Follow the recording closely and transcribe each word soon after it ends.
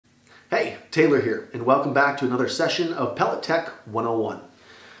Taylor here, and welcome back to another session of Pellet Tech 101.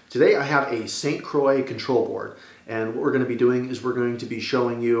 Today I have a St. Croix control board, and what we're going to be doing is we're going to be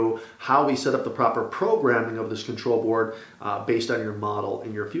showing you how we set up the proper programming of this control board based on your model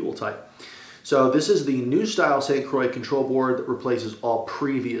and your fuel type. So this is the new style St. Croix control board that replaces all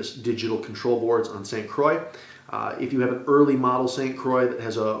previous digital control boards on St. Croix. If you have an early model St. Croix that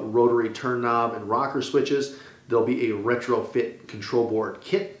has a rotary turn knob and rocker switches, there'll be a retrofit control board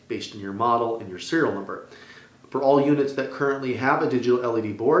kit based on your model and your serial number. For all units that currently have a digital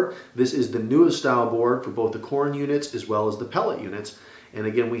LED board, this is the newest style board for both the corn units as well as the pellet units. And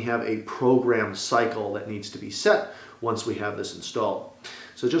again, we have a program cycle that needs to be set once we have this installed.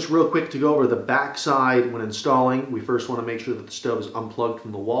 So just real quick to go over the back side when installing, we first want to make sure that the stove is unplugged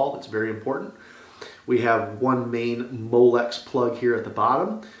from the wall. That's very important. We have one main Molex plug here at the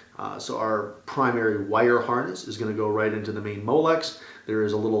bottom. So our primary wire harness is going to go right into the main Molex. There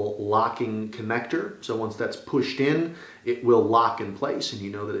is a little locking connector, so once that's pushed in, it will lock in place and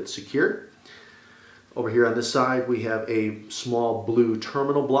you know that it's secure. Over here on this side, we have a small blue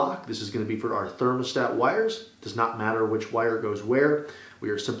terminal block. This is going to be for our thermostat wires. It does not matter which wire goes where. We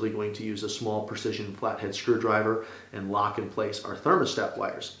are simply going to use a small precision flathead screwdriver and lock in place our thermostat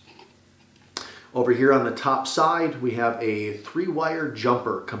wires. Over here on the top side, we have a 3-wire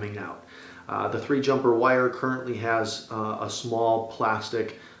jumper coming out. The 3-jumper wire currently has a small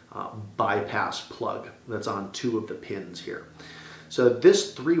plastic bypass plug that's on 2 of the pins here. So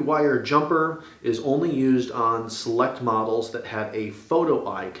this 3-wire jumper is only used on select models that have a photo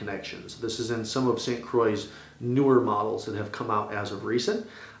eye connection. So this is in some of St. Croix's newer models that have come out as of recent.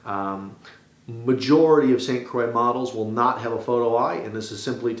 Majority of St. Croix models will not have a photo eye, and this is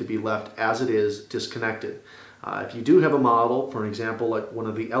simply to be left as it is, disconnected. If you do have a model, for an example, like one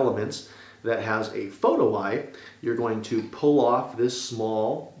of the Elements that has a photo eye, you're going to pull off this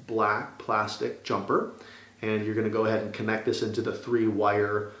small black plastic jumper, and you're going to go ahead and connect this into the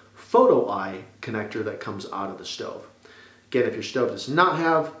 3-wire photo eye connector that comes out of the stove. Again, if your stove does not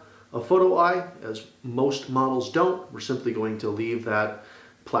have a photo eye, as most models don't, we're simply going to leave that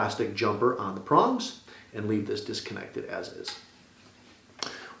plastic jumper on the prongs and leave this disconnected as is.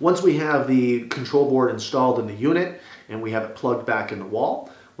 Once we have the control board installed in the unit and we have it plugged back in the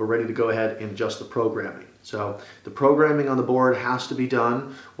wall, we're ready to go ahead and adjust the programming. So the programming on the board has to be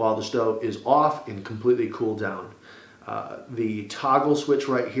done while the stove is off and completely cooled down. The toggle switch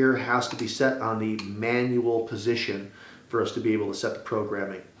right here has to be set on the manual position for us to be able to set the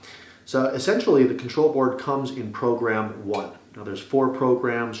programming. So essentially the control board comes in program 1. Now there's 4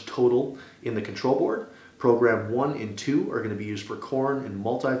 programs total in the control board. Program 1 and 2 are going to be used for corn and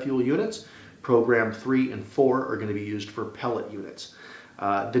multi-fuel units. Program 3 and 4 are going to be used for pellet units.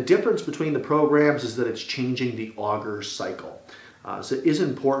 The difference between the programs is that it's changing the auger cycle. So it is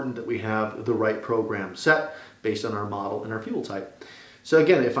important that we have the right program set based on our model and our fuel type. So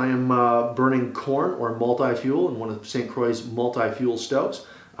again, if I am burning corn or multi-fuel in one of St. Croix's multi-fuel stoves,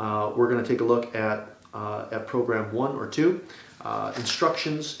 we're going to take a look at program 1 or 2.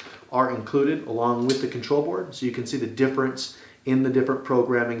 Instructions are included along with the control board, so you can see the difference in the different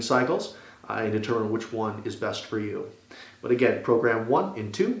programming cycles and determine which one is best for you. But again, program 1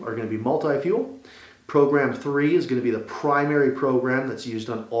 and 2 are going to be multi-fuel. Program 3 is going to be the primary program that's used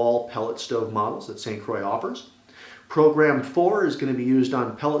on all pellet stove models that St. Croix offers. Program 4 is going to be used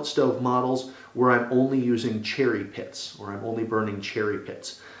on pellet stove models where I'm only using cherry pits, or I'm only burning cherry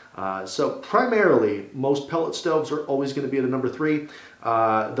pits. So primarily, most pellet stoves are always going to be at a number 3.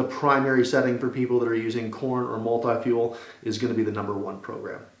 The primary setting for people that are using corn or multi-fuel is going to be the number 1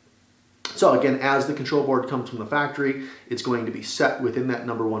 program. So again, as the control board comes from the factory, it's going to be set within that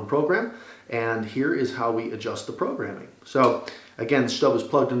number 1 program. And here is how we adjust the programming. So again, the stove is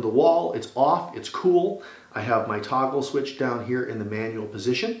plugged into the wall, it's off, it's cool. I have my toggle switch down here in the manual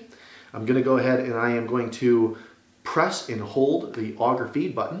position. I'm going to go ahead and I am going to press and hold the auger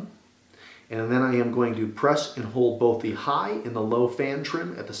feed button, and then I am going to press and hold both the high and the low fan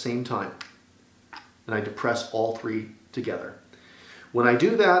trim at the same time, and I depress all 3 together. When I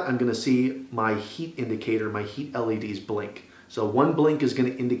do that, I'm going to see my heat indicator, my heat LEDs blink. So one blink is going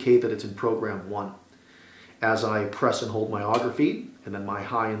to indicate that it's in program 1. As I press and hold my auger feed and then my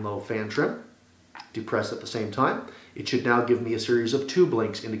high and low fan trim, depress at the same time, it should now give me a series of 2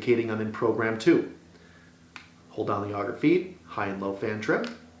 blinks indicating I'm in program 2. Hold down the auger feed, high and low fan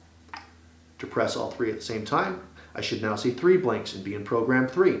trim, depress all 3 at the same time. I should now see 3 blinks and be in program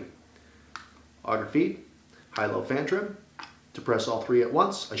 3. Auger feed, high low fan trim, depress all 3 at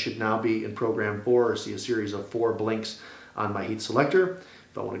once. I should now be in program 4 or see a series of 4 blinks on my heat selector.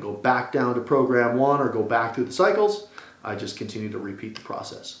 If I want to go back down to program 1 or go back through the cycles, I just continue to repeat the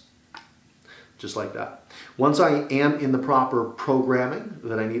process. just like that. Once I am in the proper programming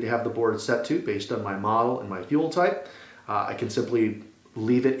that I need to have the board set to based on my model and my fuel type, I can simply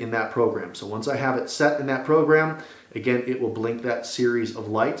leave it in that program. So once I have it set in that program, again, it will blink that series of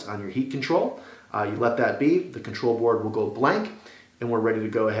lights on your heat control. You let that be, the control board will go blank, and we're ready to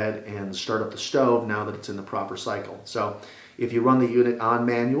go ahead and start up the stove now that it's in the proper cycle. So if you run the unit on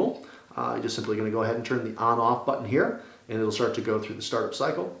manual, you're just simply going to go ahead and turn the on-off button here, and it'll start to go through the startup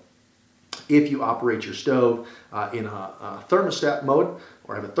cycle. If you operate your stove in a thermostat mode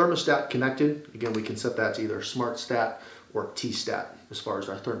or have a thermostat connected, again, we can set that to either smart stat or T-stat as far as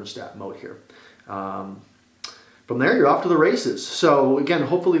our thermostat mode here. From there, you're off to the races. So again,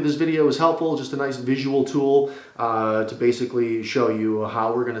 hopefully this video is helpful, just a nice visual tool to basically show you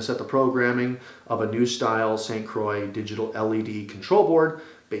how we're going to set the programming of a new style St. Croix digital LED control board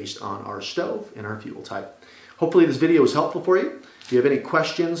based on our stove and our fuel type. Hopefully this video is helpful for you. If you have any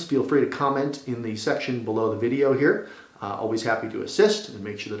questions, feel free to comment in the section below the video here. Always happy to assist and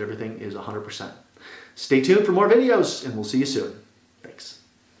make sure that everything is 100%. Stay tuned for more videos, and we'll see you soon. Thanks.